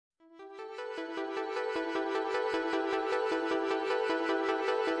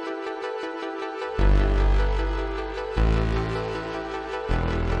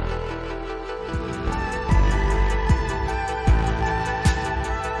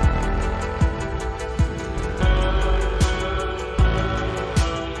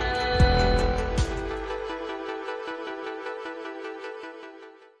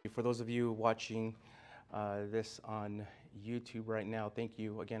those of you watching this on YouTube right now, thank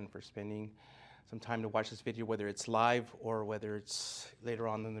you again for spending some time to watch this video, whether it's live or whether it's later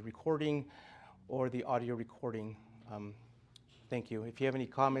on in the recording or the audio recording. Thank you. If you have any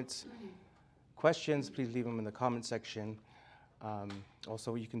comments, questions, please leave them in the comment section.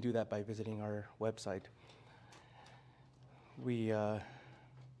 Also, you can do that by visiting our website. We're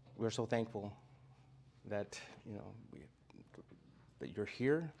so thankful that that you're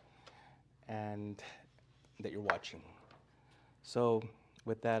here and that you're watching. So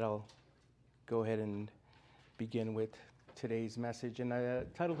with that, I'll go ahead and begin with today's message. And I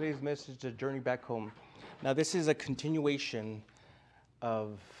titled today's message, "A Journey Back Home." Now, this is a continuation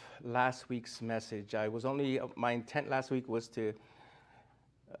of last week's message. My intent last week was to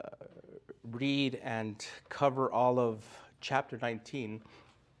read and cover all of chapter 19,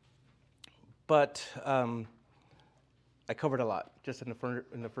 but I covered a lot just in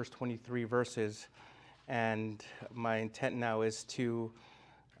the first 23 verses, and my intent now is to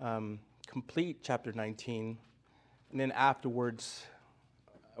complete chapter 19, and then afterwards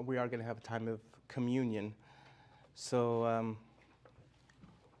we are going to have a time of communion. So,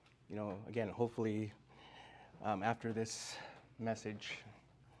 again, hopefully after this message,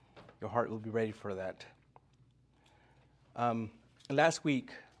 your heart will be ready for that. Last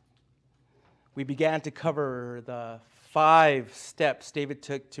week, we began to cover the 5 steps David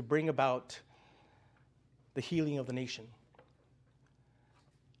took to bring about the healing of the nation.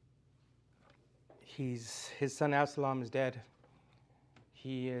 His son Absalom is dead.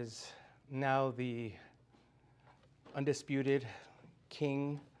 He is now the undisputed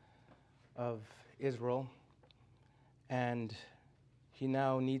king of Israel, and he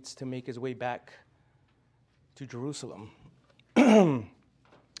now needs to make his way back to Jerusalem.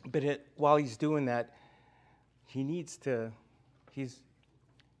 But while he's doing that, he's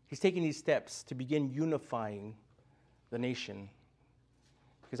taking these steps to begin unifying the nation.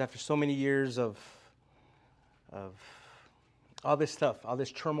 Because after so many years of all this stuff, all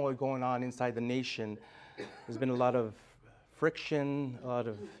this turmoil going on inside the nation, there's been a lot of friction, a lot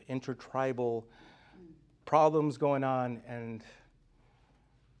of intertribal problems going on, and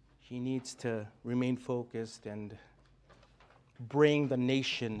he needs to remain focused and bring the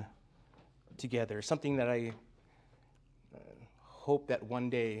nation together. Something that I hope that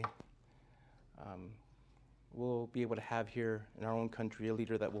one day we'll be able to have here in our own country, a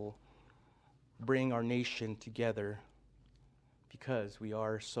leader that will bring our nation together, because we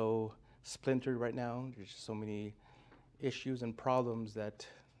are so splintered right now. There's so many issues and problems that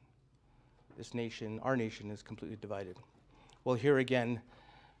our nation is completely divided. Well, here again,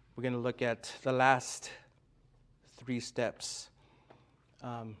 we're going to look at the last 3 steps,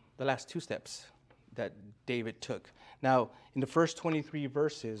 the last 2 steps that David took. Now, in the first 23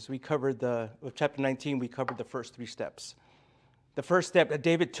 verses, of chapter 19, we covered the first 3 steps. The first step that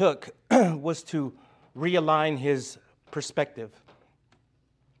David took was to realign his perspective.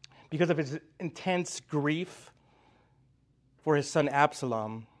 Because of his intense grief for his son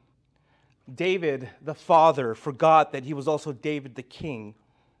Absalom, David, the father, forgot that he was also David the king,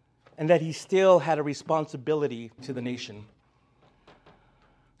 and that he still had a responsibility to the nation.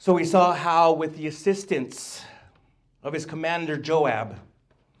 So we saw how, with the assistance of his commander Joab,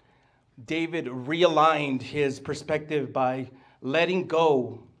 David realigned his perspective by letting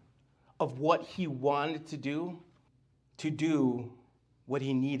go of what he wanted to do what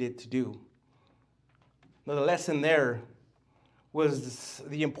he needed to do. Now, the lesson there was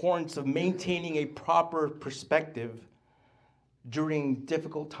the importance of maintaining a proper perspective during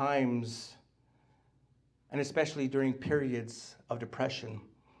difficult times, and especially during periods of depression.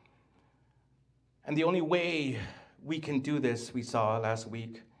 And the only way we can do this, we saw last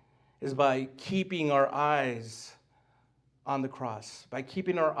week, is by keeping our eyes on the cross, by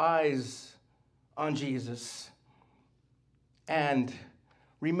keeping our eyes on Jesus, and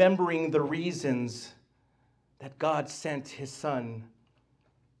remembering the reasons that God sent his son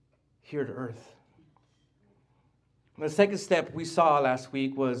here to earth. And the second step we saw last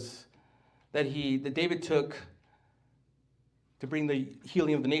week was that David took to bring the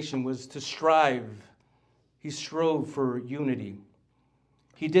healing of the nation was to strive. He strove for unity.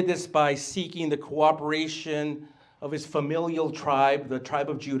 He did this by seeking the cooperation of his familial tribe, the tribe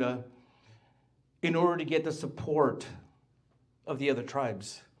of Judah, in order to get the support of the other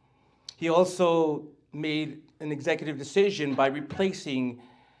tribes. He also made an executive decision by replacing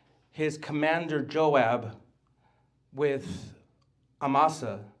his commander Joab with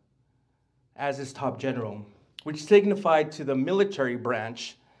Amasa as his top general, which signified to the military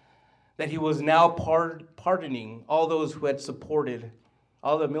branch that he was now pardoning all those who had supported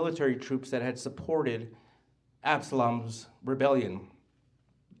all the military troops that had supported Absalom's rebellion.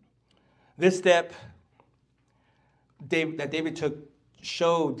 This step that David took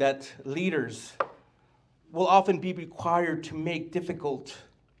showed that leaders will often be required to make difficult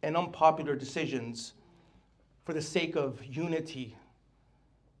and unpopular decisions for the sake of unity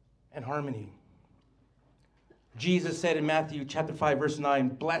and harmony. Jesus said in Matthew chapter 5, verse 9,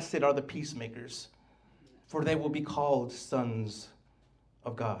 "Blessed are the peacemakers, for they will be called sons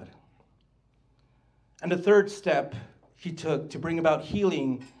of God." And the third step he took to bring about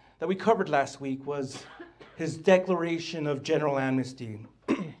healing that we covered last week was his declaration of general amnesty.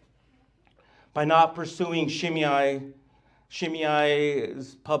 By not pursuing Shimei's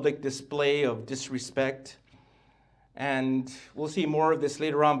public display of disrespect, and we'll see more of this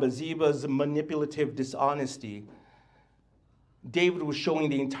later on, but Ziba's manipulative dishonesty, David was showing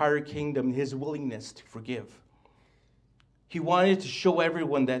the entire kingdom his willingness to forgive. He wanted to show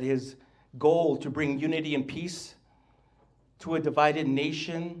everyone that his goal to bring unity and peace to a divided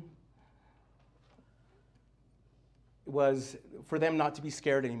nation was for them not to be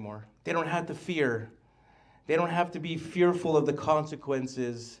scared anymore. They don't have to fear. They don't have to be fearful of the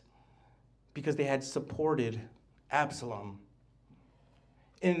consequences because they had supported Absalom.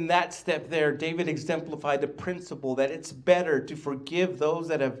 In that step there, David exemplified the principle that it's better to forgive those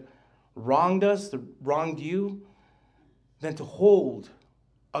that have wronged us, wronged you, than to hold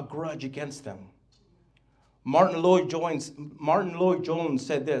a grudge against them. Martin Lloyd Jones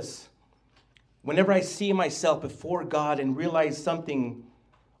said this: "Whenever I see myself before God and realize something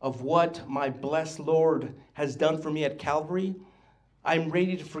of what my blessed Lord has done for me at Calvary, I'm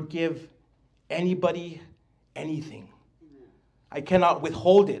ready to forgive anybody, anything. I cannot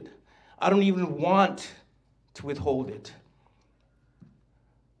withhold it. I don't even want to withhold it."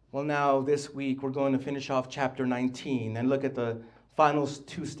 Well, now this week we're going to finish off chapter 19 and look at the final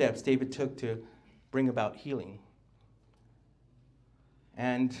two steps David took to bring about healing.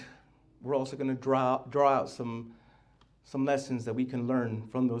 And we're also going to draw out some lessons that we can learn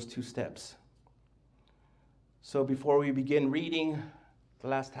from those two steps. So before we begin reading the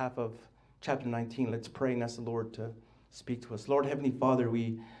last half of chapter 19, let's pray and ask the Lord to speak to us. Lord, Heavenly Father,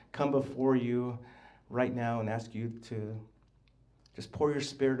 we come before you right now and ask you to just pour your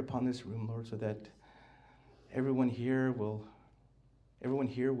Spirit upon this room, Lord, so that everyone here will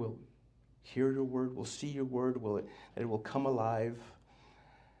hear your word, will see your word, that it will come alive,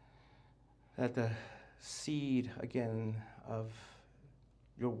 that the seed, again, of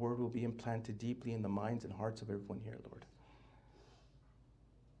your word will be implanted deeply in the minds and hearts of everyone here, Lord.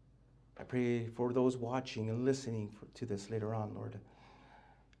 I pray for those watching and listening to this later on, Lord,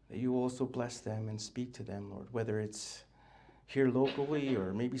 that you also bless them and speak to them, Lord, whether it's here locally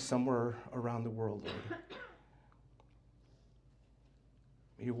or maybe somewhere around the world, Lord.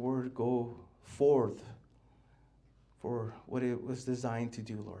 May your word go forth for what it was designed to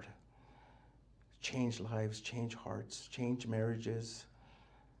do, Lord. Change lives, change hearts, change marriages,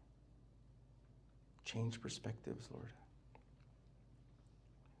 change perspectives, Lord.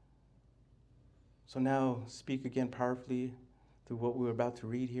 So now speak again powerfully through what we're about to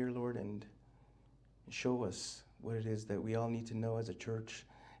read here, Lord, and show us what it is that we all need to know as a church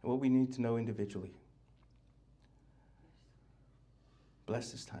and what we need to know individually.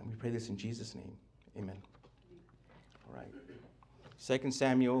 Bless this time. We pray this in Jesus' name. Amen. All right. 2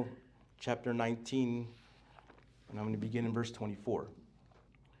 Samuel chapter 19, and I'm going to begin in verse 24.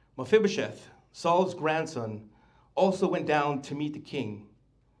 Mephibosheth, Saul's grandson, also went down to meet the king.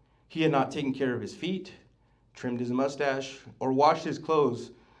 He had not taken care of his feet, trimmed his mustache, or washed his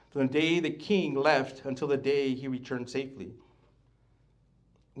clothes from the day the king left until the day he returned safely.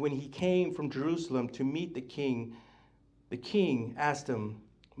 When he came from Jerusalem to meet the king asked him,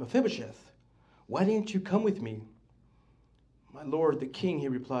 "Mephibosheth, why didn't you come with me?" "My lord, the king," he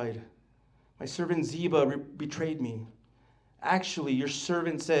replied, "my servant Ziba betrayed me. Actually, your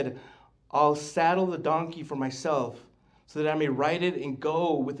servant said, 'I'll saddle the donkey for myself so that I may ride it and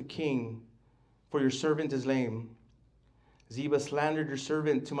go with the king, for your servant is lame.' Ziba slandered your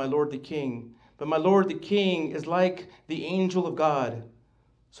servant to my lord the king, but my lord the king is like the angel of God.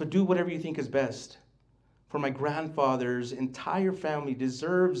 So do whatever you think is best. For my grandfather's entire family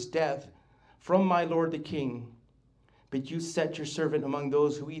deserves death from my lord the king. But you set your servant among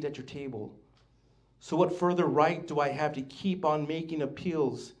those who eat at your table. So what further right do I have to keep on making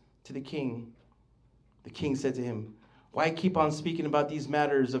appeals to the king?" The king said to him, "Why keep on speaking about these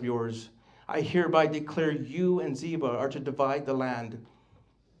matters of yours? I hereby declare you and Ziba are to divide the land."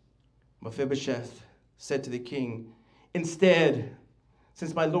 Mephibosheth said to the king, "Instead,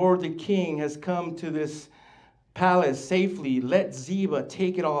 since my lord the king has come to this palace safely. Let Ziba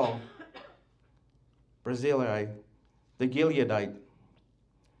take it all. Barzillai, the Gileadite,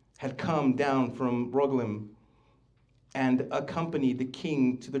 had come down from Rogelim and accompanied the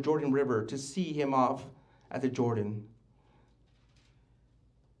king to the Jordan River to see him off at the Jordan.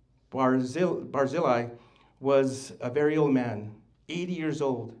 Barzillai was a very old man, 80 years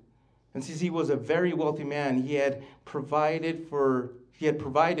old. And since he was a very wealthy man, he had provided for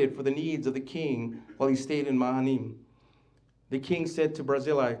the needs of the king while he stayed in Mahanaim. The king said to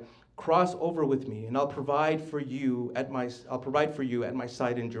Barzillai, "Cross over with me, and I'll provide for you at my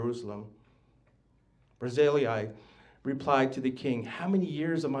side in Jerusalem." Barzillai replied to the king, "How many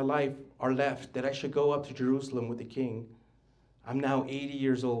years of my life are left that I should go up to Jerusalem with the king? I'm now 80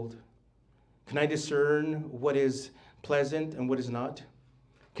 years old. Can I discern what is pleasant and what is not?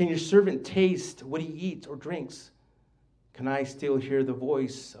 Can your servant taste what he eats or drinks? Can I still hear the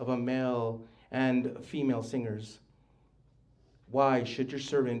voice of a male and female singers? Why should your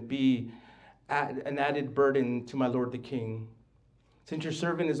servant be an added burden to my lord the king? Since your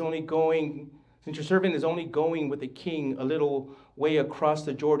servant is only going with the king a little way across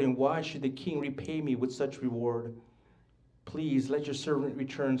the Jordan, why should the king repay me with such reward? Please let your servant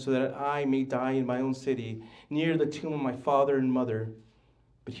return so that I may die in my own city, near the tomb of my father and mother.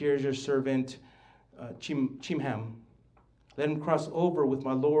 But here is your servant Chimham. Let him cross over with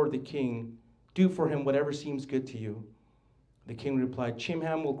my lord the king. Do for him whatever seems good to you." The king replied,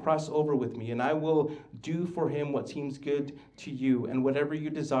 "Chimham will cross over with me, and I will do for him what seems good to you, and whatever you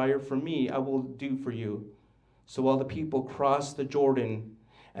desire from me, I will do for you." So all the people crossed the Jordan,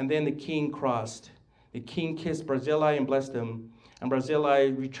 and then the king crossed. The king kissed Barzillai and blessed him, and Barzillai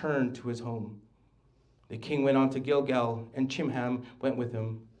returned to his home. The king went on to Gilgal, and Chimham went with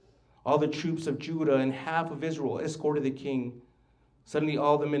him. All the troops of Judah and half of Israel escorted the king. Suddenly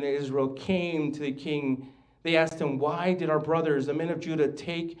all the men of Israel came to the king. They asked him, "Why did our brothers, the men of Judah,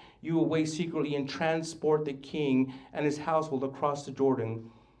 take you away secretly and transport the king and his household across the Jordan,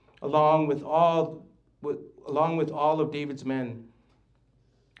 along with all of David's men?"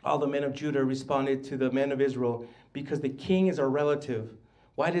 All the men of Judah responded to the men of Israel, "Because the king is our relative.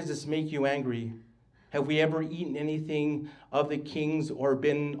 Why does this make you angry? Have we ever eaten anything of the king's or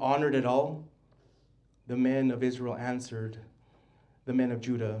been honored at all?" The men of Israel answered the men of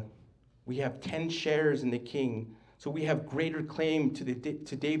Judah, "We have 10 shares in the king, so we have greater claim to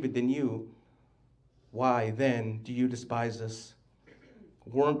David than you. Why, then, do you despise us?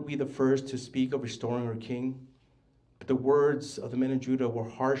 Weren't we the first to speak of restoring our king?" But the words of the men of Judah were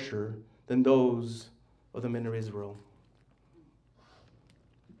harsher than those of the men of Israel.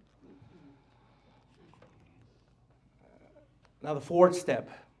 Now the fourth step,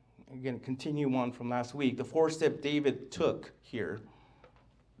 again, continue on from last week, the fourth step David took here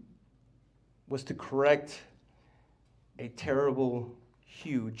was to correct a terrible,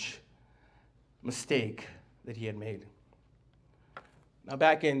 huge mistake that he had made. Now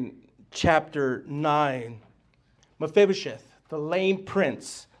back in chapter 9, Mephibosheth, the lame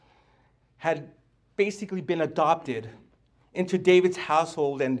prince, had basically been adopted into David's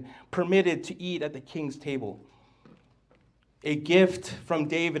household and permitted to eat at the king's table. A gift from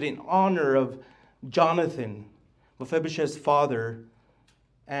David in honor of Jonathan, Mephibosheth's father,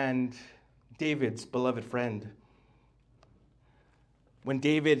 and David's beloved friend. When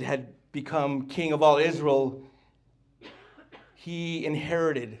David had become king of all Israel, he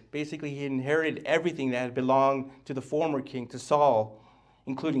inherited everything that had belonged to the former king, to Saul,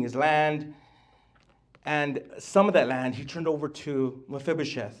 including his land. And some of that land he turned over to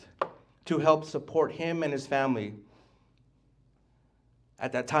Mephibosheth to help support him and his family.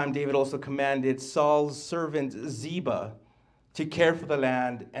 At that time, David also commanded Saul's servant Ziba to care for the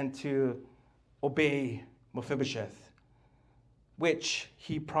land and to obey Mephibosheth, which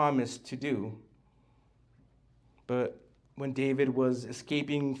he promised to do. But when David was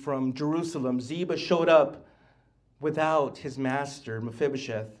escaping from Jerusalem, Ziba showed up without his master,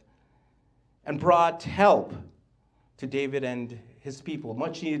 Mephibosheth, and brought help to David and his people,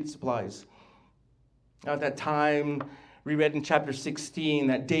 much needed supplies. Now, at that time, we read in chapter 16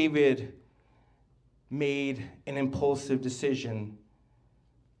 that David made an impulsive decision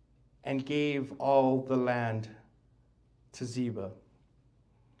and gave all the land to Ziba.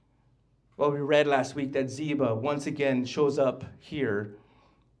 Well, we read last week that Ziba once again shows up here.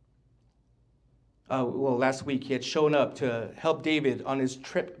 Last week he had shown up to help David on his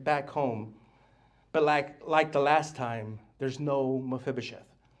trip back home. But like the last time, there's no Mephibosheth.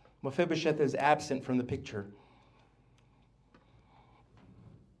 Mephibosheth is absent from the picture.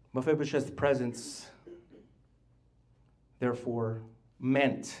 Mephibosheth's presence, therefore,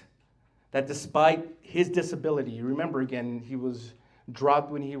 meant that despite his disability, remember again, he was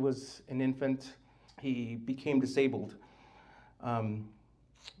dropped when he was an infant, he became disabled.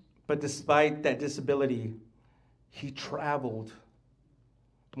 But despite that disability, he traveled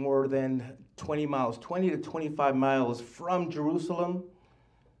more than 20 miles, 20 to 25 miles from Jerusalem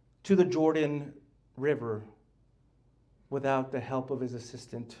to the Jordan River without the help of his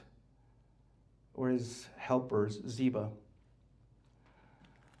assistant or his helpers, Ziba.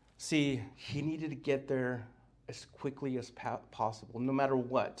 See, he needed to get there as quickly as possible, no matter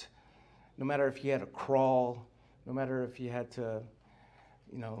what. No matter if he had to crawl, no matter if he had to,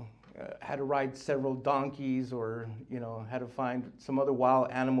 had to ride several donkeys or, had to find some other wild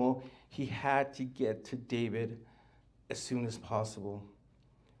animal, he had to get to David as soon as possible.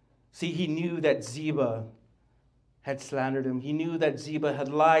 See, he knew that Ziba had slandered him. He knew that Ziba had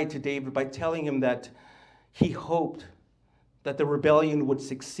lied to David by telling him that he hoped that the rebellion would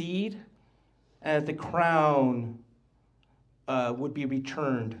succeed and that the crown would be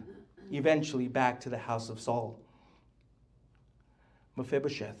returned eventually back to the house of Saul.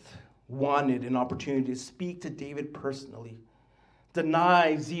 Mephibosheth wanted an opportunity to speak to David personally,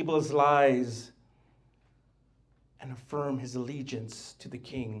 deny Ziba's lies, and affirm his allegiance to the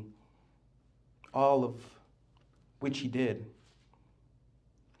king, all of which he did.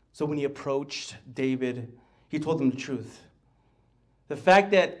 So when he approached David, he told him the truth. The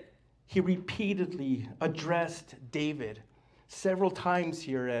fact that he repeatedly addressed David several times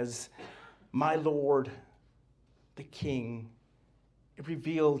here as my Lord, the king, it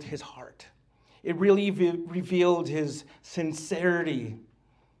revealed his heart. It really revealed his sincerity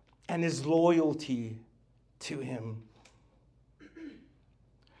and his loyalty to him.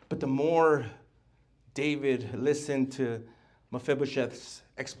 But the more David listened to Mephibosheth's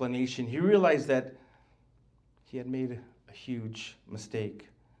explanation, he realized that he had made a huge mistake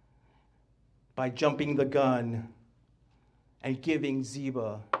by jumping the gun and giving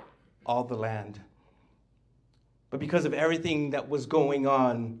Ziba all the land. But because of everything that was going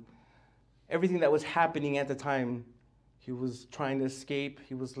on, everything that was happening at the time, he was trying to escape,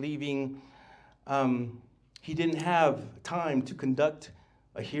 he was leaving. He didn't have time to conduct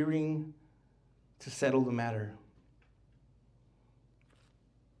a hearing to settle the matter.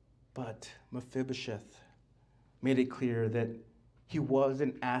 But Mephibosheth made it clear that he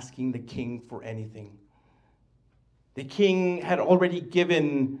wasn't asking the king for anything. The king had already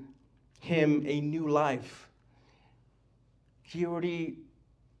given him a new life. He already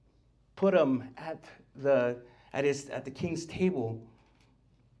put him at the king's table.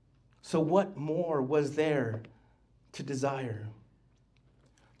 So what more was there to desire?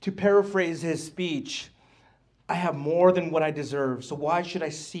 To paraphrase his speech, I have more than what I deserve, so why should I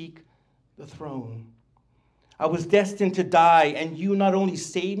seek the throne? I was destined to die, and you not only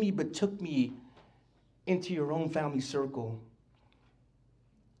saved me, but took me into your own family circle.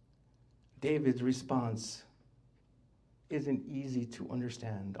 David's response isn't easy to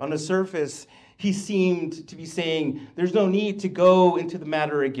understand. On the surface, he seemed to be saying, there's no need to go into the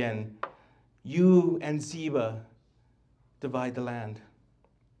matter again. You and Ziba divide the land.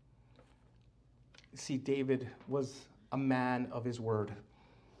 See, David was a man of his word.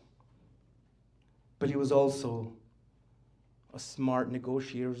 But he was also a smart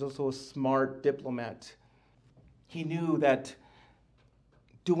negotiator. He was also a smart diplomat. He knew that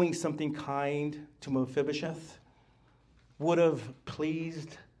doing something kind to Mephibosheth would have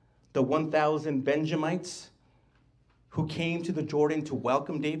pleased the 1,000 Benjamites who came to the Jordan to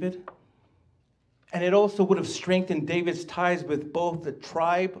welcome David. And it also would have strengthened David's ties with both the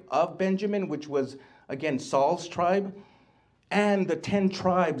tribe of Benjamin, which was, again, Saul's tribe, and the 10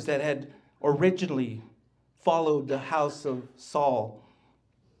 tribes that had originally followed the house of Saul.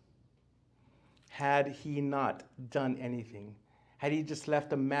 Had he not done anything, had he just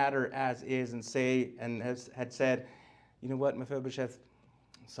left the matter as is and had said, you know what, Mephibosheth,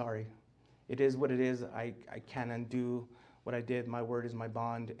 sorry, it is what it is. I can't undo what I did. My word is my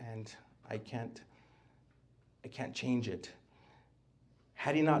bond, and I can't change it.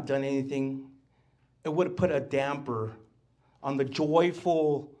 Had he not done anything, it would have put a damper on the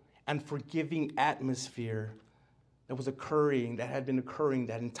joyful and forgiving atmosphere that had been occurring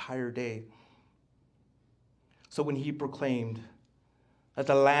that entire day. So when he proclaimed that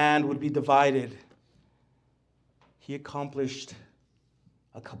the land would be divided, he accomplished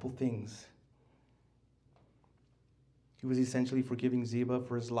a couple things. He was essentially forgiving Ziba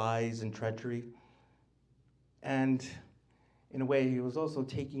for his lies and treachery. And in a way, he was also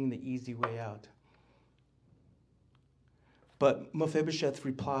taking the easy way out. But Mephibosheth's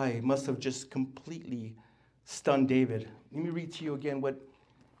reply must have just completely stunned David. Let me read to you again what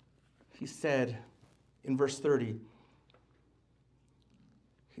he said in verse 30,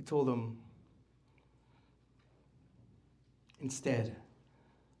 he told him, instead,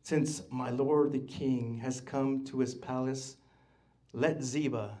 since my lord the king has come to his palace, let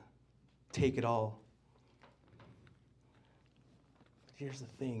Ziba take it all. But here's the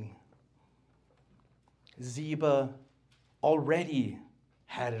thing. Ziba already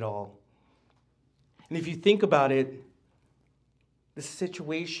had it all. And if you think about it, the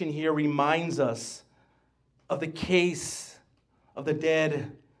situation here reminds us of the case of the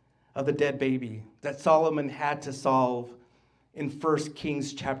dead baby that Solomon had to solve in 1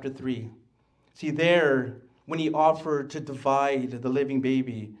 Kings chapter 3. See, there, when he offered to divide the living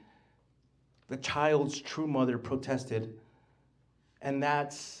baby, the child's true mother protested. And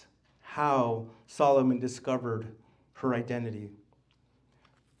that's how Solomon discovered her identity.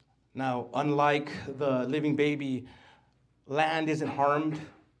 Now, unlike the living baby, land isn't harmed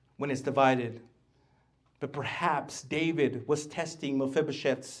when it's divided. But perhaps David was testing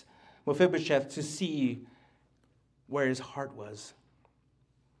Mephibosheth to see where his heart was.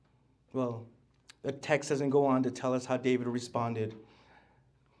 Well, the text doesn't go on to tell us how David responded.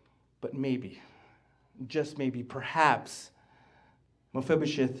 But maybe, just maybe, perhaps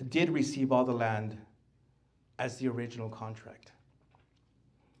Mephibosheth did receive all the land as the original contract.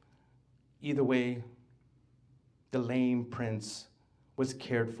 Either way, the lame prince was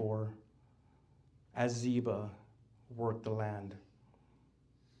cared for as Ziba worked the land.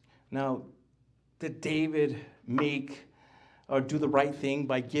 Now, did David make or do the right thing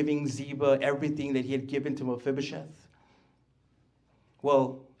by giving Ziba everything that he had given to Mephibosheth?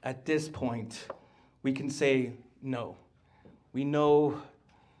 Well, at this point, we can say no. We know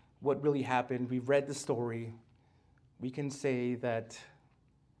what really happened. We've read the story. We can say that,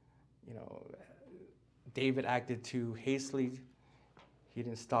 David acted too hastily. He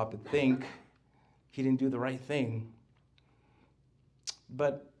didn't stop and think. He didn't do the right thing.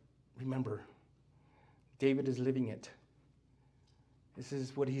 But remember, David is living it. This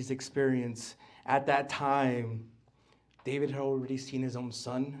is what he's experienced. At that time, David had already seen his own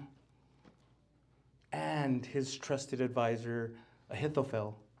son and his trusted advisor,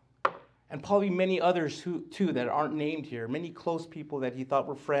 Ahithophel, and probably many others too that aren't named here. Many close people that he thought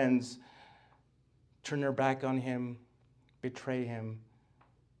were friends turn their back on him, betray him,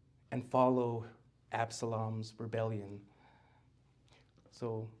 and follow Absalom's rebellion.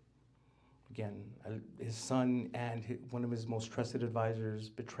 So, again, his son and one of his most trusted advisors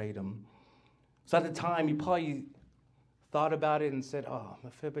betrayed him. So at the time, he probably thought about it and said, oh,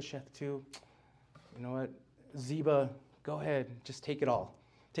 Mephibosheth too. You know what? Ziba, go ahead, just take it all.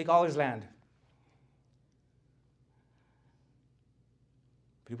 Take all his land.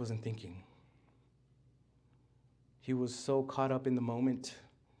 But he wasn't thinking. He was so caught up in the moment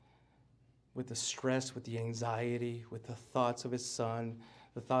with the stress, with the anxiety, with the thoughts of his son,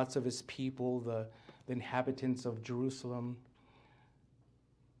 the thoughts of his people, the inhabitants of Jerusalem,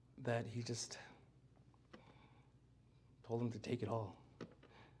 that he just told him to take it all.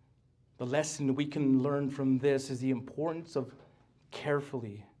 The lesson we can learn from this is the importance of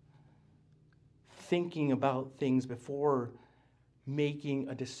carefully thinking about things before making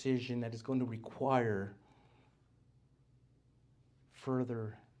a decision that is going to require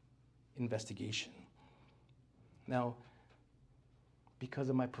further investigation. Now, because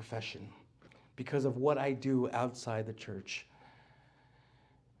of my profession, because of what I do outside the church,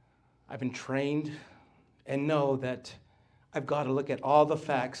 I've been trained and know that I've got to look at all the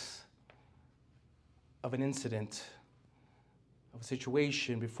facts of an incident, of a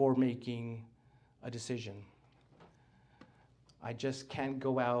situation before making a decision. I just can't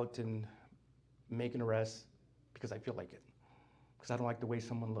go out and make an arrest because I feel like it, because I don't like the way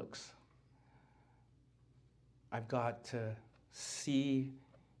someone looks. I've got to see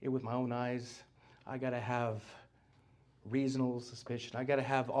it with my own eyes. I got to have reasonable suspicion. I got to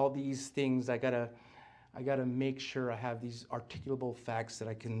have all these things. I got to make sure I have these articulable facts that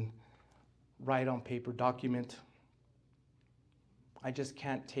I can write on paper, document. I just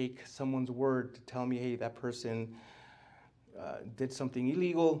can't take someone's word to tell me, hey, that person did something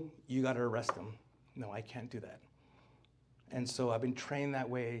illegal, you got to arrest them. No, I can't do that. And so I've been trained that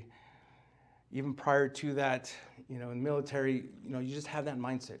way. Even prior to that, in military, you just have that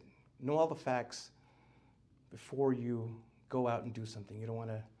mindset. Know all the facts before you go out and do something. You don't want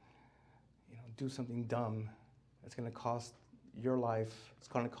to, do something dumb that's going to cost your life. It's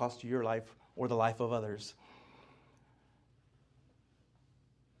going to cost you your life or the life of others.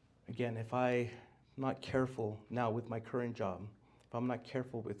 Again, if I'm not careful now with my current job, if I'm not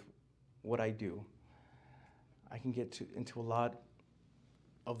careful with what I do, I can get into a lot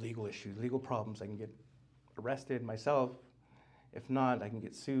of legal issues, legal problems. I can get arrested myself. If not, I can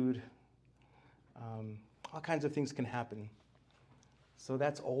get sued. All kinds of things can happen. So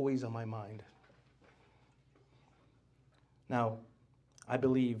that's always on my mind. Now, I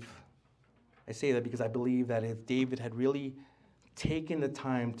say that because I believe that if David had really taken the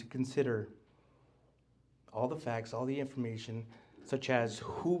time to consider all the facts, all the information, such as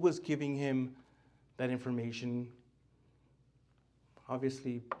who was giving him that information.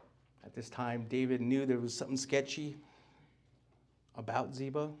 Obviously, at this time, David knew there was something sketchy about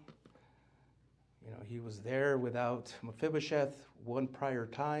Ziba. You know, he was there without Mephibosheth one prior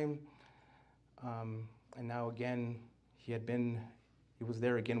time. And now again, he was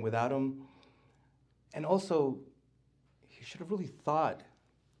there again without him. And also, he should have really thought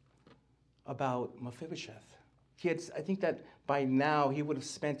about Mephibosheth. I think that by now he would have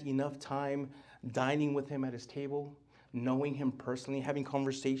spent enough time dining with him at his table, knowing him personally, having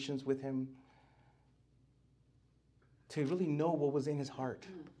conversations with him, to really know what was in his heart,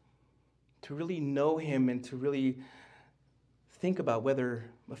 to really know him and to really think about whether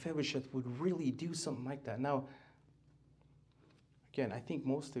Mephibosheth would really do something like that. Now, again, I think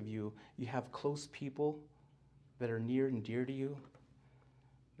most of you have close people that are near and dear to you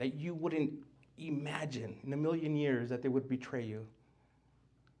that you wouldn't imagine in a million years that they would betray you.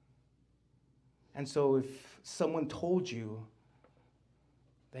 And so if someone told you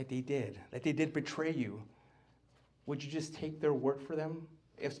that they did betray you, would you just take their word for them?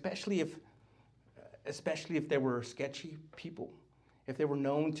 Especially if they were sketchy people, if they were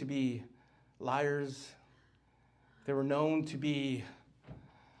known to be liars, if they were known to be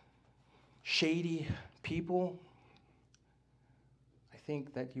shady people, I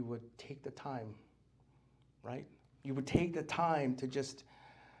think that you would take the time, right? You would take the time to just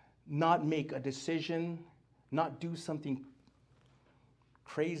not make a decision, not do something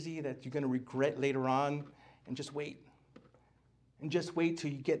crazy that you're going to regret later on, and just wait. And just wait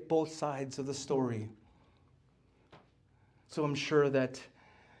till you get both sides of the story. So I'm sure that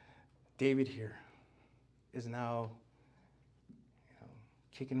David here is now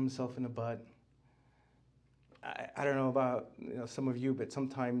kicking himself in the butt. I don't know about some of you, but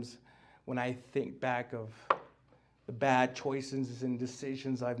sometimes when I think back of the bad choices and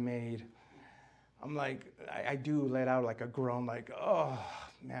decisions I've made, I'm like, I do let out like a groan, like, oh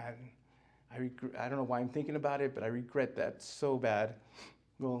man, I don't know why I'm thinking about it, but I regret that so bad.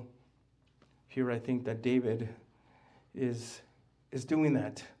 Well, here I think that David is doing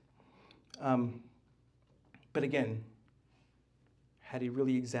that. But again, had he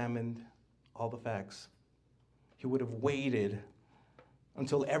really examined all the facts, he would have waited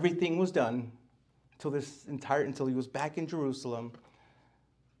until everything was done, until he was back in Jerusalem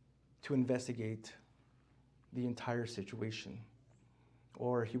to investigate the entire situation.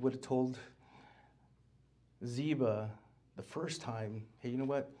 Or he would have told Ziba the first time, hey, you know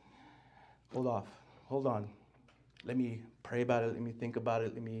what? Hold on. Let me pray about it. Let me think about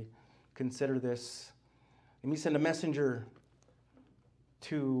it. Let me consider this. Let me send a messenger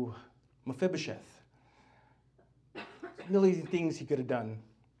to Mephibosheth. A million things he could have done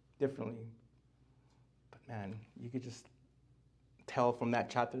differently. But man, you could just tell from that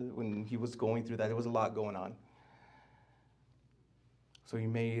chapter when he was going through that, there was a lot going on. So he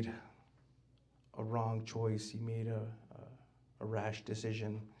made a wrong choice. He made a rash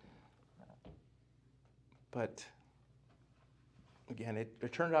decision. But again,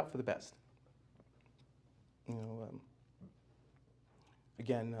 it turned out for the best.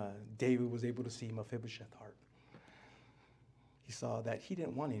 David was able to see Mephibosheth's heart. He saw that he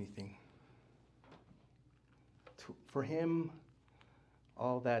didn't want anything. For him,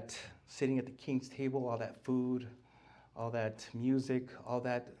 all that sitting at the king's table, all that food, all that music, all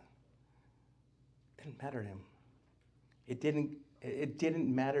that didn't matter to him. It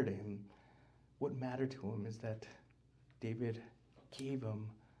didn't matter to him. What mattered to him is that David gave him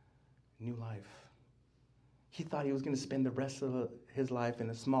new life. He thought he was going to spend the rest of his life in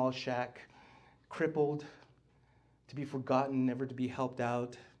a small shack, crippled, to be forgotten, never to be helped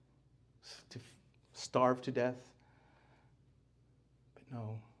out, to starve to death. But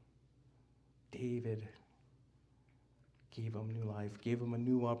no, David gave him new life, gave him a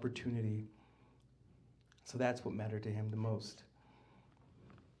new opportunity. So that's what mattered to him the most.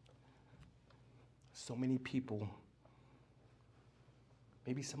 So many people,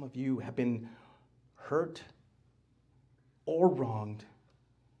 maybe some of you have been hurt or wronged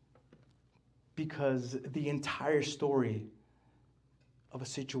because the entire story of a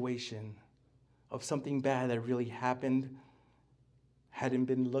situation, of something bad that really happened, hadn't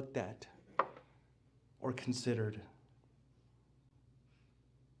been looked at or considered.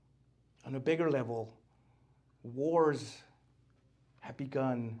 On a bigger level, wars have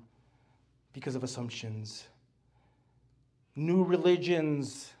begun because of assumptions. New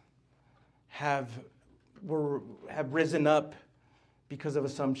religions have risen up because of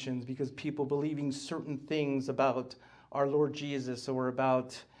assumptions, because people believing certain things about our Lord Jesus or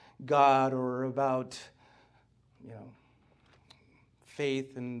about God or about,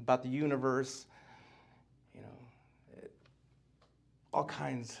 faith and about the universe, all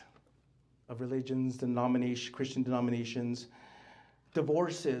kinds of religions, Christian denominations,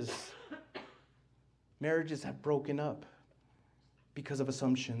 divorces, marriages have broken up because of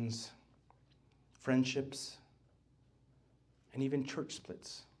assumptions, friendships, and even church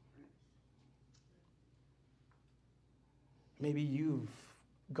splits. Maybe you've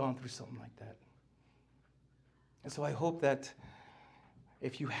gone through something like that. And so I hope that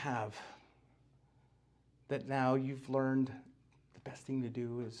if you have, that now you've learned the best thing to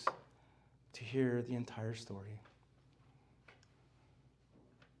do is to hear the entire story.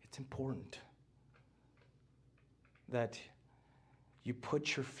 It's important that you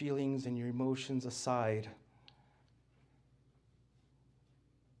put your feelings and your emotions aside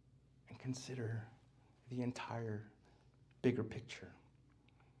and consider the entire bigger picture.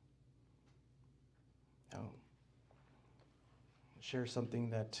 Now, I'll share something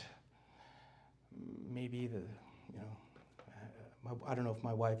that maybe I don't know if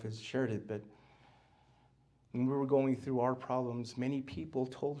my wife has shared it, but when we were going through our problems, many people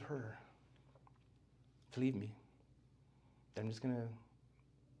told her to leave me. I'm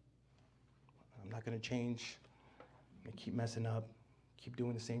not gonna change. I'm gonna keep messing up, keep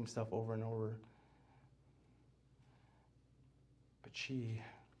doing the same stuff over and over. But she,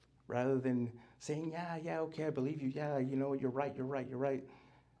 rather than saying, yeah, okay, I believe you, you're right.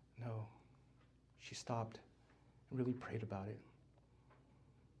 No, she stopped and really prayed about it.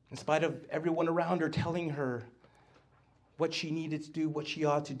 In spite of everyone around her telling her what she needed to do, what she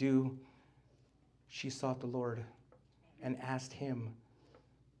ought to do, she sought the Lord and asked him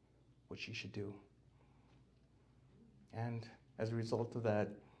what she should do. And as a result of that,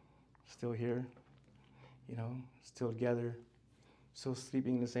 still here, still together, still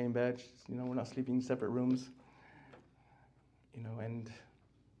sleeping in the same bed. We're not sleeping in separate rooms. And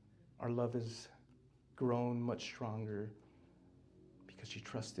our love has grown much stronger because she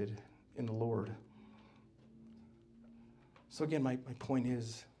trusted in the Lord. So again, my point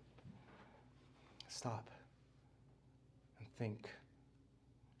is, stop and think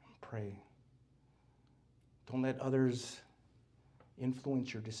and pray. Don't let others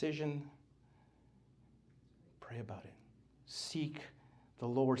influence your decision. Pray about it. Seek the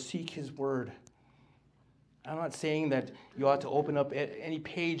Lord. Seek his word. I'm not saying that you ought to open up any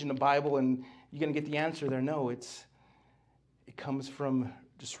page in the Bible and you're going to get the answer there. No, it comes from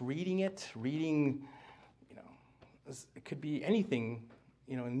just reading it. Reading, it could be anything,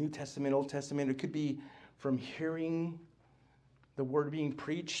 New Testament, Old Testament. It could be from hearing the word being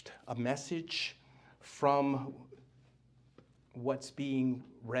preached, a message from what's being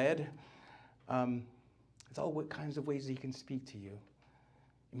read. It's all what kinds of ways he can speak to you.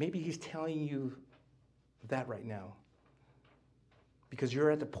 Maybe he's telling you that right now because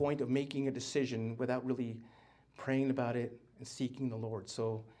you're at the point of making a decision without really praying about it and seeking the Lord.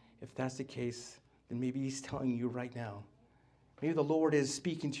 So if that's the case, then maybe he's telling you right now. Maybe the Lord is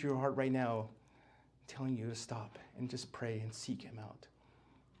speaking to your heart right now, telling you to stop and just pray and seek him out.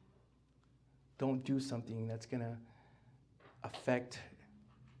 Don't do something that's going to affect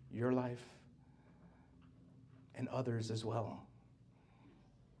your life and others as well.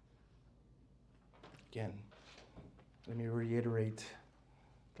 Again, let me reiterate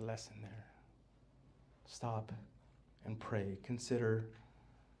the lesson there. Stop and pray. Consider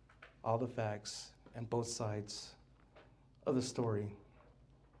all the facts and both sides of the story.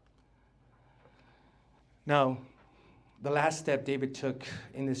 Now, the last step David took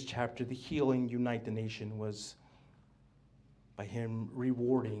in this chapter, the heal and unite the nation, was by him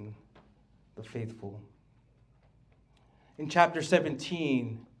rewarding the faithful. In chapter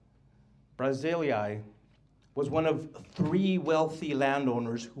 17, Barzillai was one of 3 wealthy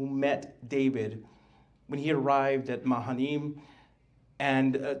landowners who met David when he arrived at Mahanaim,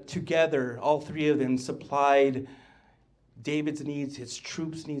 and together, all 3 of them supplied David's needs, his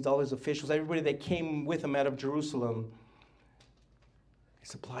troops' needs, all his officials, everybody that came with him out of Jerusalem. He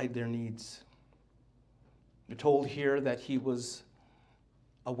supplied their needs. We're told here that he was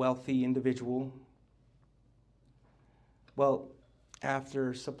a wealthy individual. Well,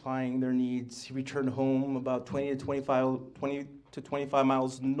 after supplying their needs, he returned home about 20 to 25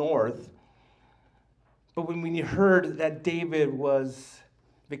 miles north. But when we heard that David was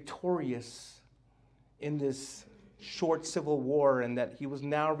victorious in this short civil war, and that he was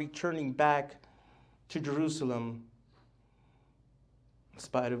now returning back to Jerusalem, in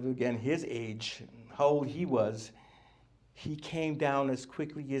spite of, again, his age, how old he was, he came down as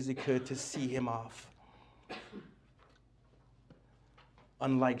quickly as he could to see him off.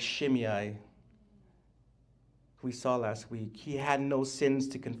 Unlike Shimei, who we saw last week, he had no sins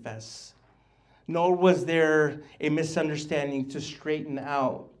to confess, nor was there a misunderstanding to straighten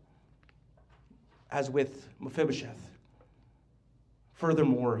out, as with Mephibosheth.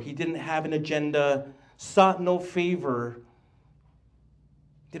 Furthermore, he didn't have an agenda, sought no favor,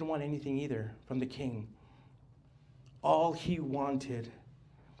 didn't want anything either from the king. All he wanted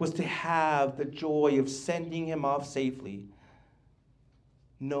was to have the joy of sending him off safely,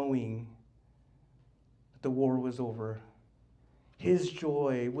 knowing that the war was over. His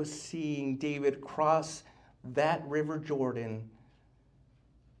joy was seeing David cross that river Jordan,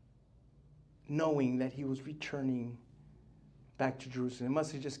 knowing that he was returning back to Jerusalem. It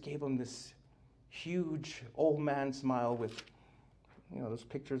must have just gave him this huge old man smile with, those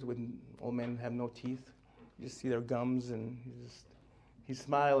pictures when old men have no teeth. You just see their gums, and he's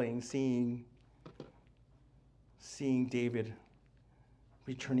smiling, seeing David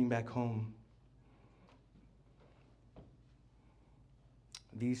returning back home.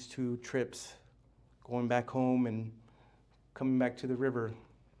 These two trips, going back home and coming back to the river,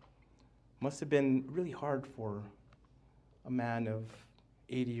 must have been really hard for a man of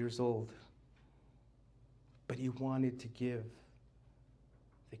 80 years old. But he wanted to give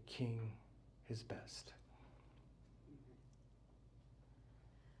the king his best.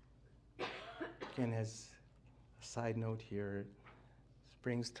 Again, as a side note here, it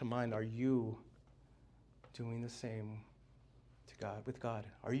brings to mind, are you doing the same to God, with God?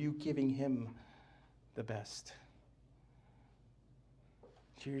 Are you giving him the best?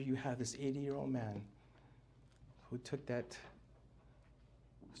 Here you have this 80-year-old man who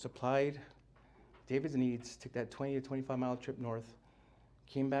supplied David's needs, took that 20 to 25-mile trip north,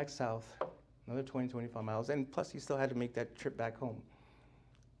 came back south, another 20, 25 miles, and plus he still had to make that trip back home.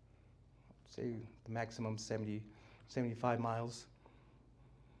 Say the maximum 70, 75 miles.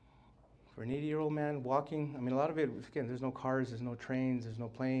 For an 80-year-old man walking, a lot of it, again, there's no cars, there's no trains, there's no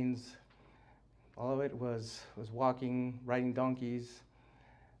planes. All of it was walking, riding donkeys.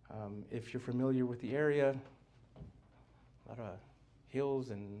 If you're familiar with the area, a lot of hills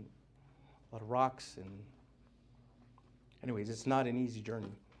and a lot of rocks. And anyways, it's not an easy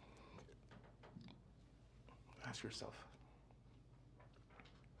journey. Ask yourself,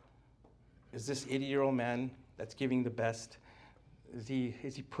 is this 80-year-old man that's giving the best, is he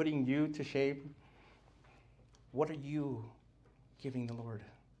putting you to shame? What are you giving the Lord?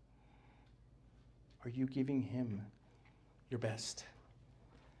 Are you giving him your best?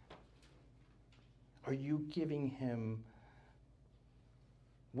 Are you giving him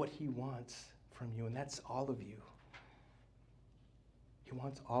what he wants from you? And that's all of you. He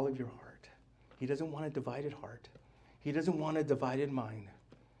wants all of your heart. He doesn't want a divided heart. He doesn't want a divided mind.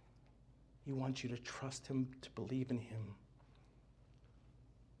 He wants you to trust him, to believe in him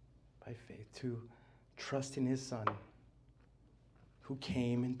by faith, to trust in his Son who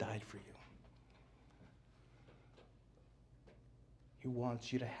came and died for you. He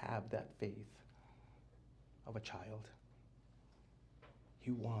wants you to have that faith of a child.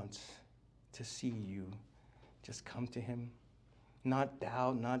 He wants to see you just come to him, not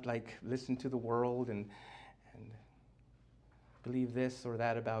doubt, not listen to the world and believe this or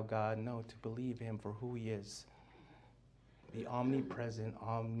that about God. No, to believe him for who he is. The omnipresent,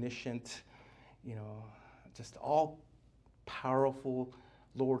 omniscient, just all-powerful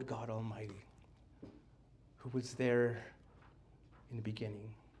Lord God Almighty, who was there in the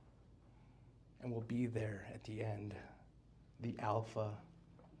beginning and will be there at the end, the Alpha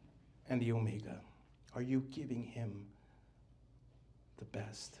and the Omega. Are you giving him the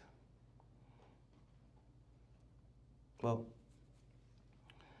best? Well,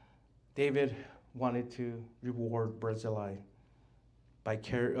 David wanted to reward Barzillai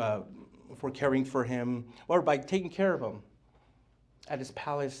for caring for him, or by taking care of him at his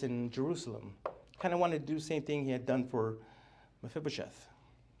palace in Jerusalem. Kind of wanted to do the same thing he had done for Mephibosheth.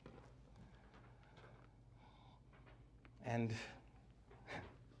 And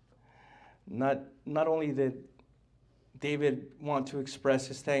not only did David want to express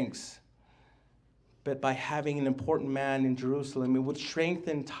his thanks, but by having an important man in Jerusalem, it would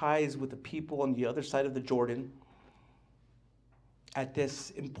strengthen ties with the people on the other side of the Jordan at this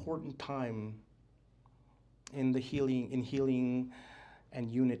important time in healing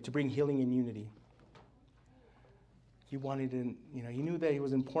and unity, to bring healing and unity. he wanted to, he knew that he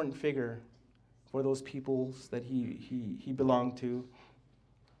was an important figure for those peoples that he belonged to.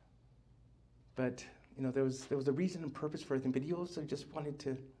 But, there was a reason and purpose for everything, but he also just wanted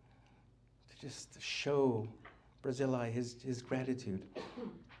to just show Barzillai his gratitude.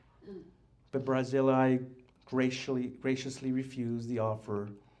 But Barzillai graciously refused the offer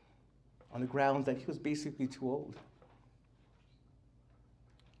on the grounds that he was basically too old.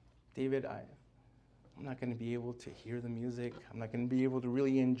 David, I'm not going to be able to hear the music. I'm not going to be able to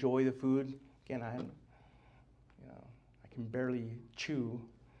really enjoy the food. Again, I can barely chew.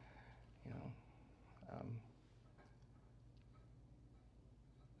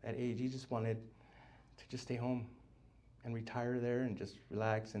 At age, he just wanted to just stay home and retire there and just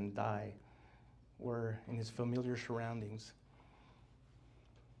relax and die, or in his familiar surroundings.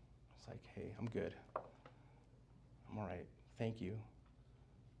 It's like, hey, I'm good. I'm all right. Thank you.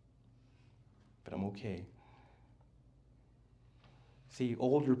 But I'm okay. See,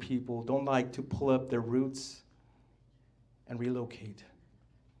 older people don't like to pull up their roots and relocate.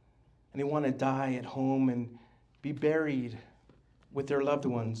 And they want to die at home and be buried with their loved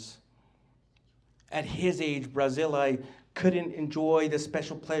ones. At his age, Barzillai couldn't enjoy the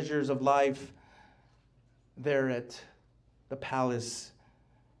special pleasures of life there at the palace.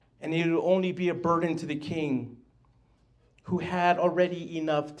 And it would only be a burden to the king, who had already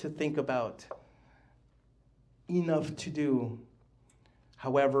enough to think about, enough to do.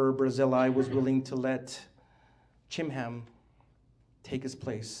 However, Barzillai was willing to let Chimham take his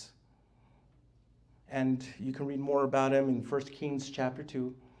place. And you can read more about him in 1 Kings chapter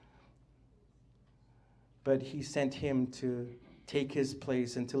 2. But he sent him to take his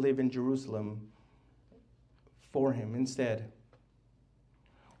place and to live in Jerusalem for him instead.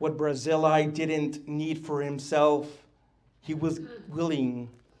 What Barzillai didn't need for himself, he was willing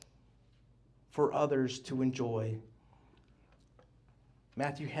for others to enjoy.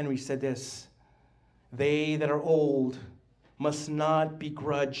 Matthew Henry said this: "They that are old must not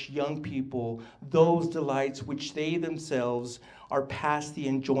begrudge young people those delights which they themselves are past the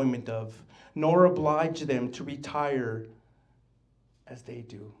enjoyment of, nor oblige them to retire as they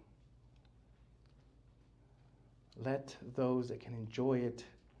do." Let those that can enjoy it,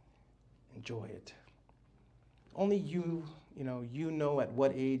 enjoy it. Only you know at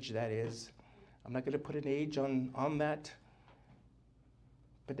what age that is. I'm not going to put an age on that,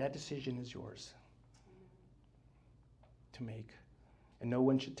 but that decision is yours to make. And no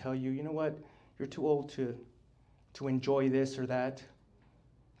one should tell you, you know what, you're too old to enjoy this or that.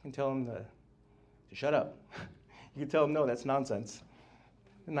 You can tell them to shut up. You can tell them, no, that's nonsense.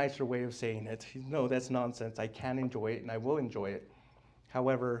 A nicer way of saying it. No, that's nonsense. I can enjoy it and I will enjoy it.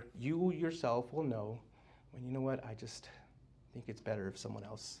 However, you yourself will know when, you know what, I just think it's better if someone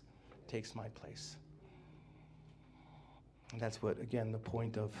else takes my place. And that's what, again, the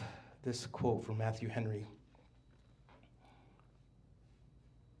point of this quote from Matthew Henry.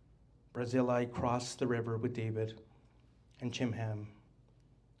 Barzillai crossed the river with David and Chimham,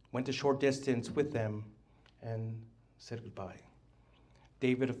 went a short distance with them, and said goodbye.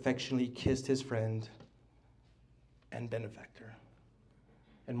 David affectionately kissed his friend and benefactor.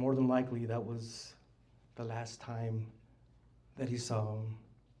 And more than likely, that was the last time that he saw him.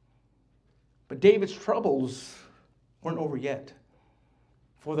 But David's troubles weren't over yet.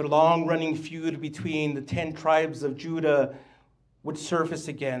 For the long-running feud between the 10 tribes of Judah would surface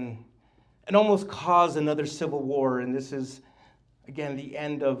again and almost cause another civil war. And this is, again, the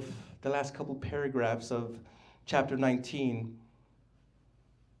end of the last couple paragraphs of chapter 19.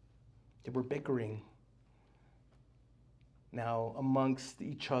 They were bickering now amongst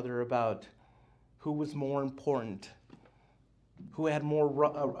each other about who was more important, who had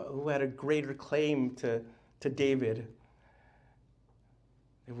a greater claim to David.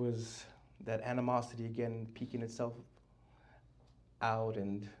 It was that animosity again peeking itself out,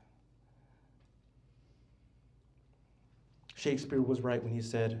 and Shakespeare was right when he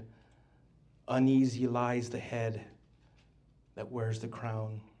said, "Uneasy lies the head that wears the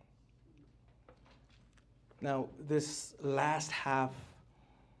crown." Now, this last half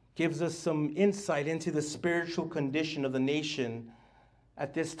gives us some insight into the spiritual condition of the nation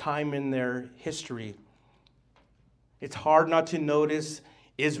at this time in their history. It's hard not to notice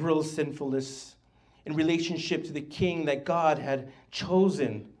Israel's sinfulness in relationship to the king that God had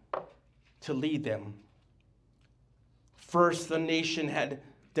chosen to lead them. First, the nation had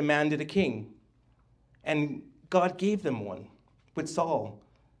demanded a king, and God gave them one with Saul.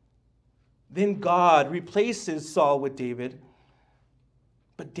 Then God replaces Saul with David,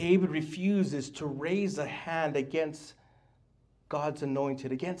 but David refuses to raise a hand against God's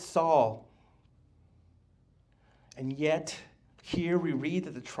anointed, against Saul. And yet, here we read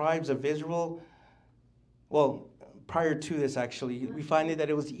that the tribes of Israel, well, prior to this actually, we find it that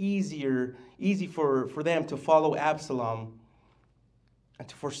it was easy for them to follow Absalom and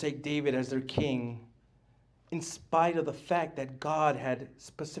to forsake David as their king, in spite of the fact that God had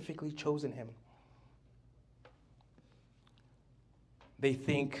specifically chosen him. They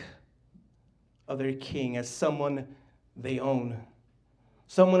think of their king as someone they own,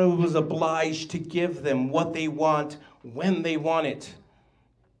 someone who was obliged to give them what they want when they want it.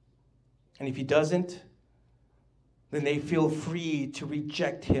 And if he doesn't, then they feel free to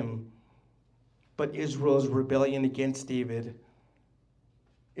reject him. But Israel's rebellion against David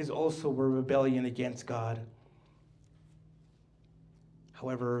is also a rebellion against God.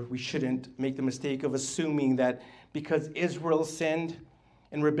 However, we shouldn't make the mistake of assuming that because Israel sinned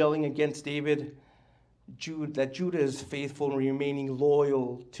in rebelling against David, that Judah is faithful and remaining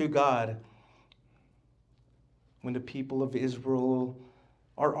loyal to God. When the people of Israel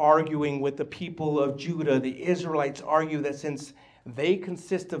are arguing with the people of Judah, the Israelites argue that since they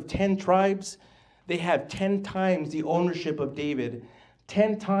consist of 10 tribes, they have 10 times the ownership of David,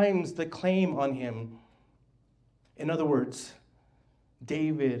 10 times the claim on him. In other words,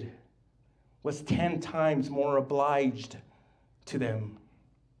 David was 10 times more obliged to them.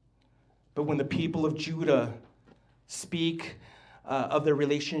 But when the people of Judah speak of their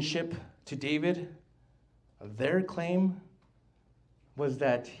relationship to David, their claim was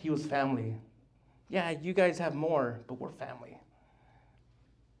that he was family. Yeah, you guys have more, but we're family.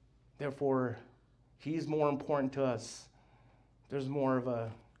 Therefore, he's more important to us. There's more of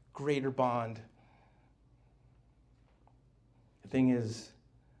a greater bond. The thing is,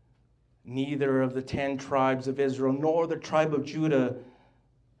 neither of the 10 tribes of Israel nor the tribe of Judah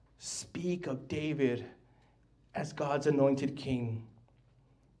speak of David as God's anointed king.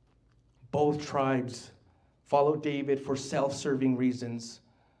 Both tribes follow David for self-serving reasons.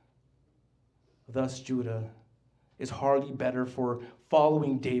 Thus, Judah is hardly better for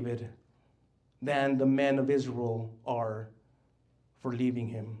following David than the men of Israel are for leaving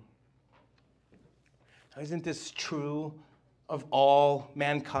him. Isn't this true of all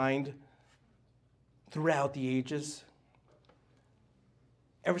mankind throughout the ages?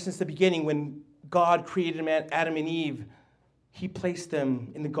 Ever since the beginning, when God created Adam and Eve, he placed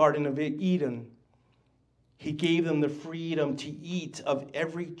them in the Garden of Eden. He gave them the freedom to eat of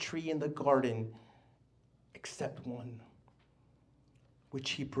every tree in the garden except one, which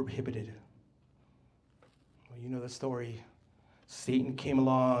he prohibited. Well, you know the story. Satan came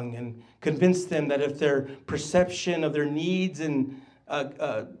along and convinced them that if their perception of their needs and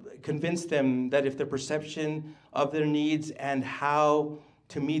how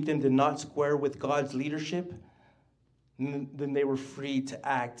to meet them did not square with God's leadership, then they were free to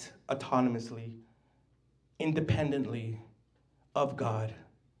act autonomously, independently of God.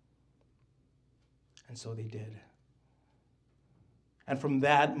 And so they did. And from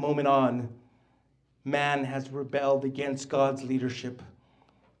that moment on, man has rebelled against God's leadership.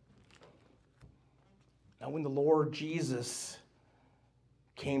 Now, when the Lord Jesus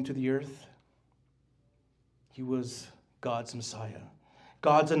came to the earth, he was God's Messiah,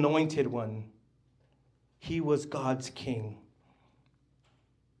 God's anointed one. He was God's king.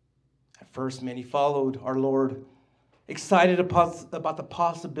 At first, many followed our Lord, excited about the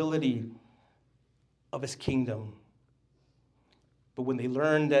possibility of his kingdom. But when they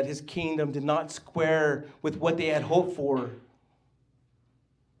learned that his kingdom did not square with what they had hoped for,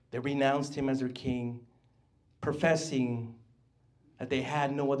 they renounced him as their king, professing that they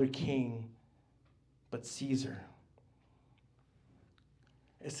had no other king but Caesar.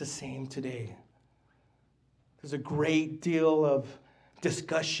 It's the same today. There's a great deal of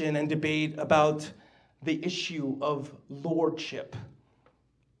discussion and debate about the issue of lordship.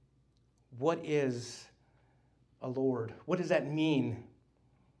 What is a lord? What does that mean?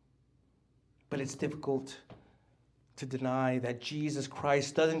 But it's difficult to deny that Jesus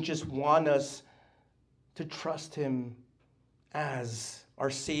Christ doesn't just want us to trust him as our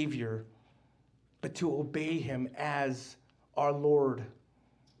Savior, but to obey him as our Lord.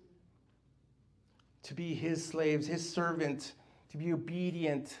 To be his slaves, his servant, to be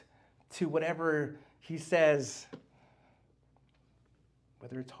obedient to whatever he says,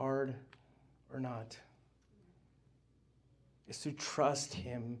 whether it's hard or not, is to trust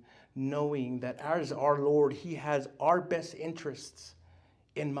him, knowing that as our Lord, he has our best interests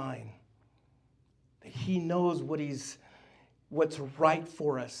in mind. That he knows what's right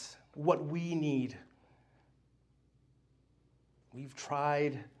for us, what we need. We've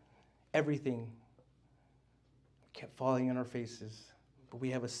tried everything, kept falling on our faces, but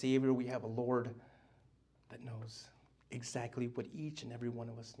we have a Savior, we have a Lord that knows exactly what each and every one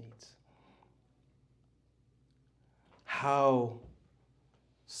of us needs. How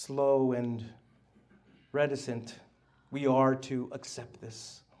slow and reticent we are to accept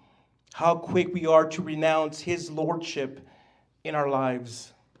this. How quick we are to renounce his lordship in our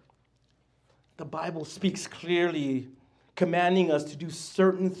lives. The Bible speaks clearly, commanding us to do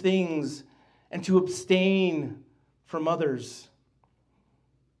certain things and to abstain from others.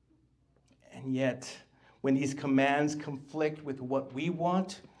 And yet, when these commands conflict with what we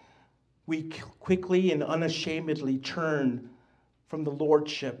want, we quickly and unashamedly turn from the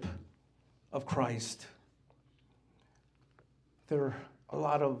lordship of Christ. There are a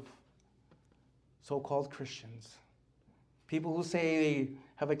lot of so-called Christians, people who say they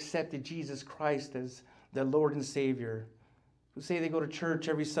have accepted Jesus Christ as their Lord and Savior, who say they go to church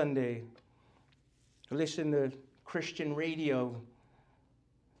every Sunday, who listen to Christian radio,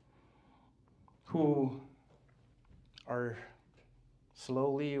 who are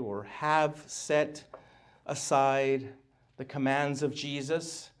slowly or have set aside the commands of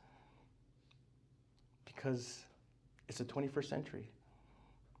Jesus because it's the 21st century.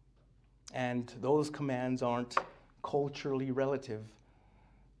 And those commands aren't culturally relative.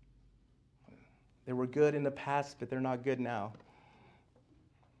 They were good in the past, but they're not good now.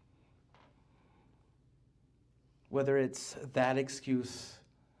 Whether it's that excuse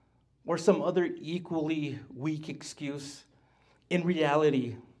or some other equally weak excuse, in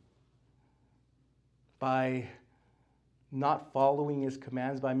reality, by not following his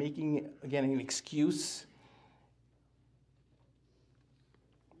commands, by making, again, an excuse,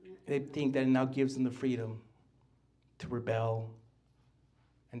 they think that it now gives them the freedom to rebel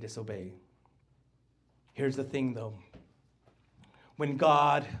and disobey. Here's the thing, though. When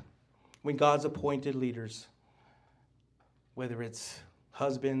God's appointed leaders, whether it's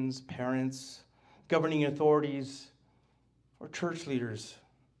husbands, parents, governing authorities, or church leaders,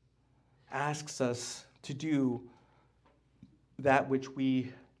 asks us to do that which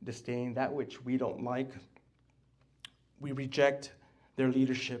we disdain, that which we don't like, we reject their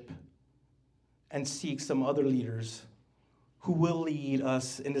leadership and seek some other leaders who will lead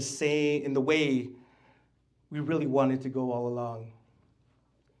us in the way we really wanted to go all along.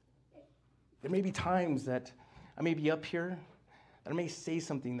 There may be times that I may be up here, and I may say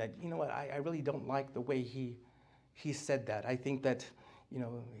something that, you know what, I really don't like the way he said that. I think that,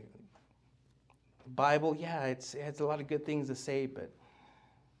 the Bible, yeah, it has a lot of good things to say, but,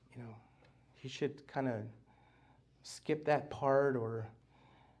 he should kind of skip that part, or,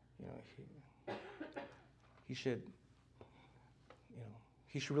 he should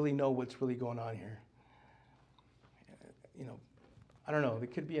really know what's really going on here. I don't know. There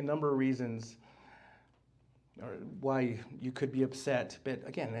could be a number of reasons or why you could be upset, but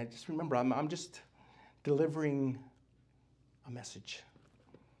again, I just remember I'm just delivering a message.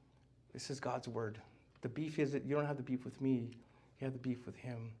 This is God's word. The beef is that you don't have the beef with me; you have the beef with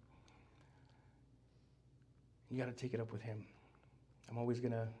Him. You got to take it up with Him. I'm always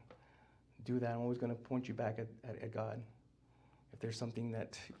going to do that. I'm always going to point you back at God. If there's something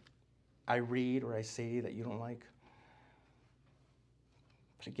that I read or I say that you don't like.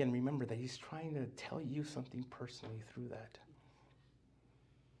 But again, remember that He's trying to tell you something personally through that.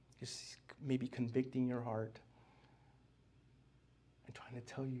 He's maybe convicting your heart and trying to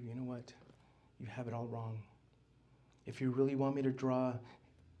tell you, you know what? You have it all wrong. If you really want me to draw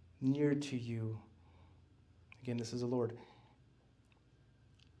near to you, again, this is the Lord.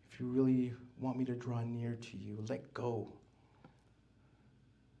 If you really want me to draw near to you, let go.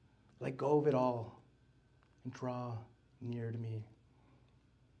 Let go of it all and draw near to me.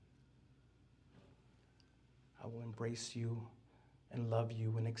 I will embrace you and love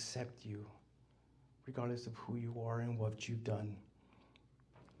you and accept you, regardless of who you are and what you've done.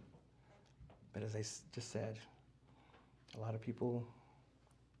 But as I just said, a lot of people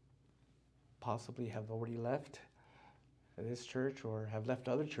possibly have already left this church or have left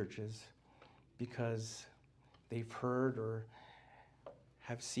other churches because they've heard or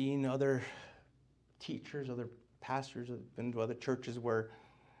have seen other teachers, other pastors, have been to other churches where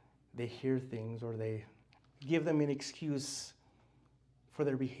they hear things or they give them an excuse for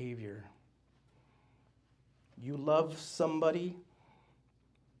their behavior. You love somebody,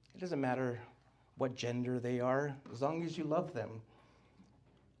 it doesn't matter what gender they are, as long as you love them.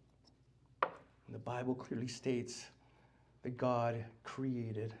 And the Bible clearly states that God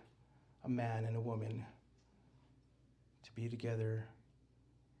created a man and a woman to be together,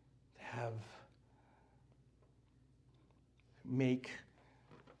 to make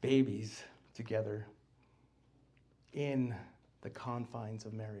babies together in the confines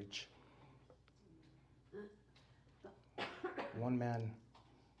of marriage. one man,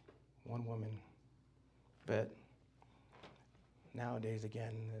 one woman. But nowadays,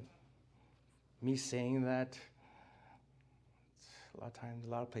 again, me saying that, a lot of times, a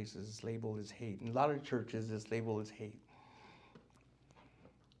lot of places, it's labeled as hate. In a lot of churches, it's labeled as hate.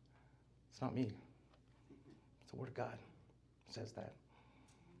 It's not me. It's the Word of God. It says that.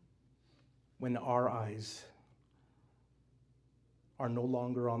 When our eyes are no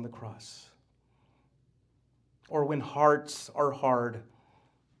longer on the cross, or when hearts are hard,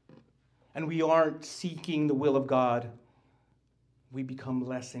 and we aren't seeking the will of God, we become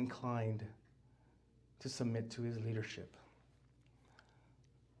less inclined to submit to His leadership.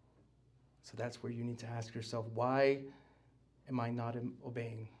 So that's where you need to ask yourself, why am I not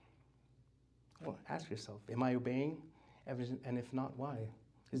obeying? Well, ask yourself, am I obeying? And if not, why?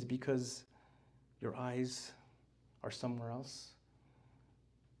 Is it because your eyes are somewhere else?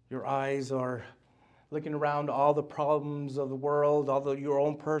 Your eyes are looking around all the problems of the world, all your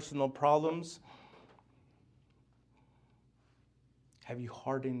own personal problems? Have you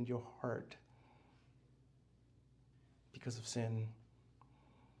hardened your heart because of sin?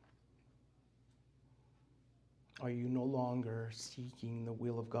 Are you no longer seeking the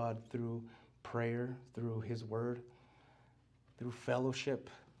will of God through prayer, through His Word, through fellowship?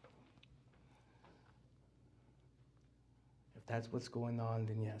 If that's what's going on,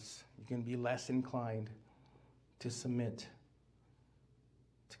 then yes, you're going to be less inclined to submit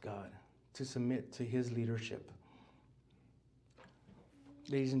to God, to submit to His leadership.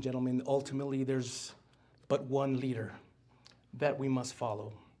 Ladies and gentlemen, ultimately there's but one leader that we must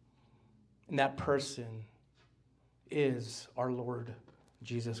follow. And that person is our Lord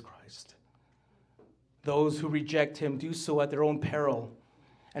Jesus Christ. Those who reject Him do so at their own peril,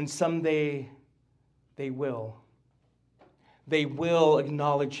 and someday they will. They will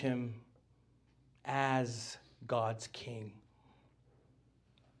acknowledge Him as God's King.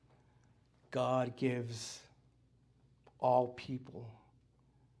 God gives all people,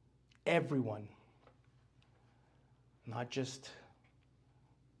 everyone, not just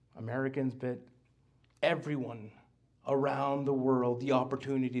Americans, but everyone around the world, the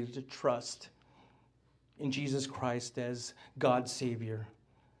opportunity to trust in Jesus Christ as God's Savior,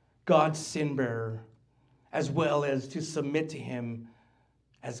 God's sin bearer, as well as to submit to Him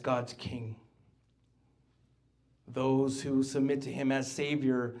as God's King. Those who submit to Him as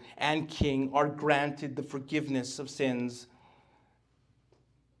Savior and King are granted the forgiveness of sins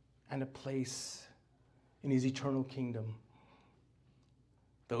and a place in His eternal kingdom.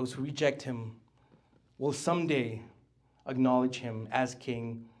 Those who reject Him will someday acknowledge Him as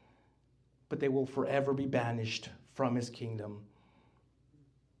King, but they will forever be banished from His kingdom,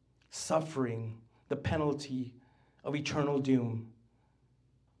 suffering the penalty of eternal doom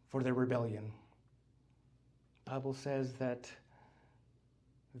for their rebellion. The Bible says that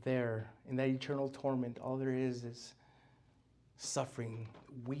there, in that eternal torment, all there is suffering,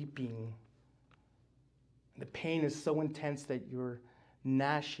 weeping. The pain is so intense that you're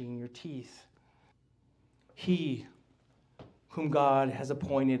gnashing your teeth. He, whom God has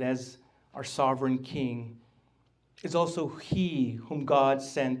appointed as our sovereign King, is also He whom God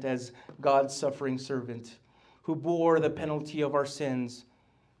sent as God's suffering servant, who bore the penalty of our sins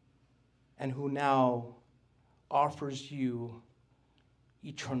and who now offers you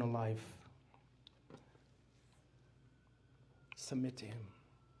eternal life. Submit to Him.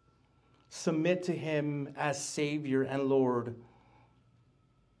 Submit to Him as Savior and Lord,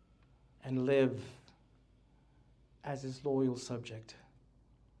 and live as His loyal subject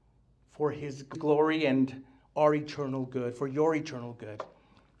for His glory and our eternal good, for your eternal good.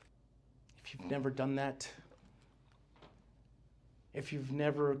 If you've never done that, if you've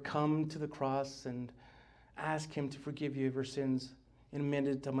never come to the cross and asked Him to forgive you of your sins, in a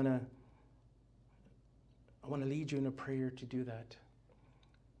minute I want to lead you in a prayer to do that.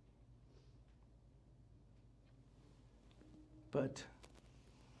 But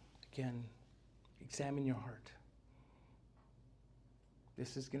again, examine your heart.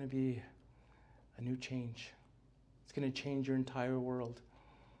 This is going to be a new change. It's going to change your entire world.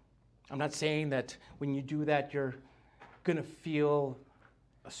 I'm not saying that when you do that, you're going to feel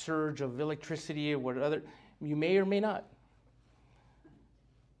a surge of electricity or whatever. You may or may not.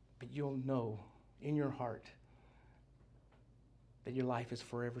 But you'll know in your heart that your life is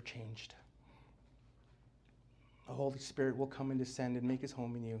forever changed. The Holy Spirit will come and descend and make His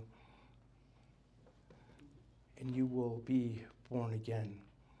home in you. And you will be born again.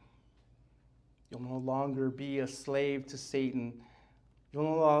 You'll no longer be a slave to Satan. You'll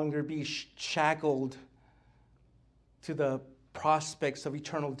no longer be shackled to the prospects of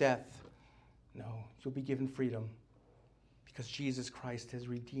eternal death. No, you'll be given freedom because Jesus Christ has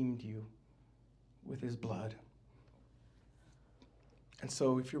redeemed you with his blood. And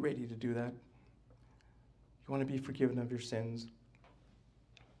so if you're ready to do that, you want to be forgiven of your sins,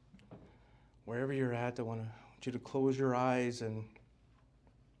 wherever you're at, I want you to close your eyes and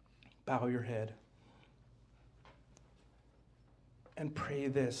bow your head and pray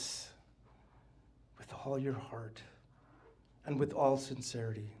this with all your heart and with all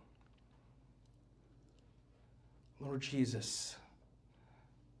sincerity. Lord Jesus,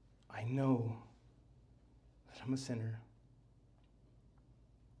 I know that I'm a sinner.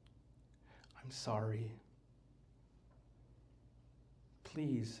 I'm sorry.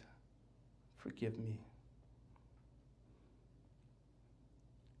 Please forgive me.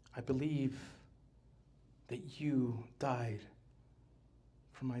 I believe that you died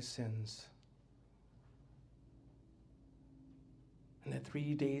for my sins, and that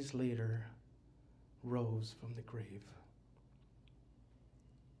 3 days later rose from the grave.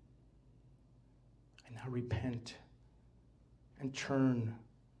 I now repent and turn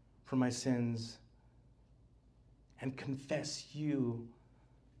from my sins and confess you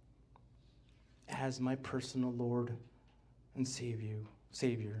as my personal Lord and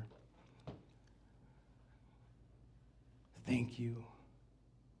Savior. Thank you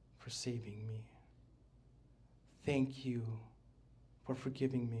for saving me. Thank you for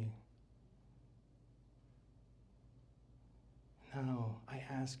forgiving me. Now I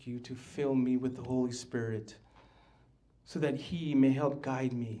ask you to fill me with the Holy Spirit so that he may help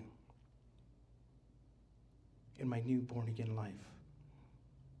guide me in my new born-again life.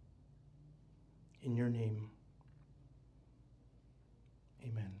 In your name,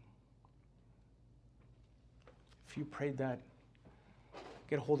 amen. If you prayed that,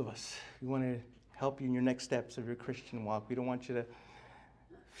 get a hold of us. We want to help you in your next steps of your Christian walk. We don't want you to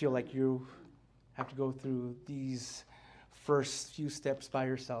feel like you have to go through these first few steps by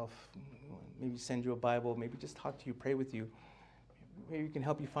yourself. Maybe send you a Bible, maybe just talk to you, pray with you. Maybe we can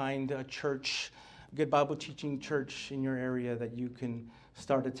help you find a church, a good Bible teaching church in your area that you can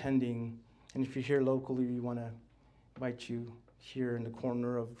start attending. And if you're here locally, we want to invite you here in the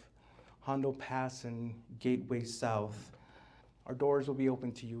corner of Hondo Pass and Gateway South. Our doors will be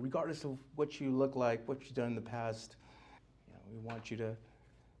open to you, regardless of what you look like, what you've done in the past. We want you to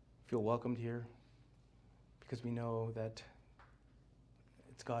feel welcomed here because we know that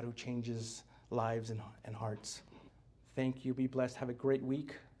it's God who changes lives and hearts. Thank you. Be blessed. Have a great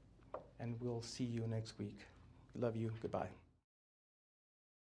week, and we'll see you next week. We love you. Goodbye.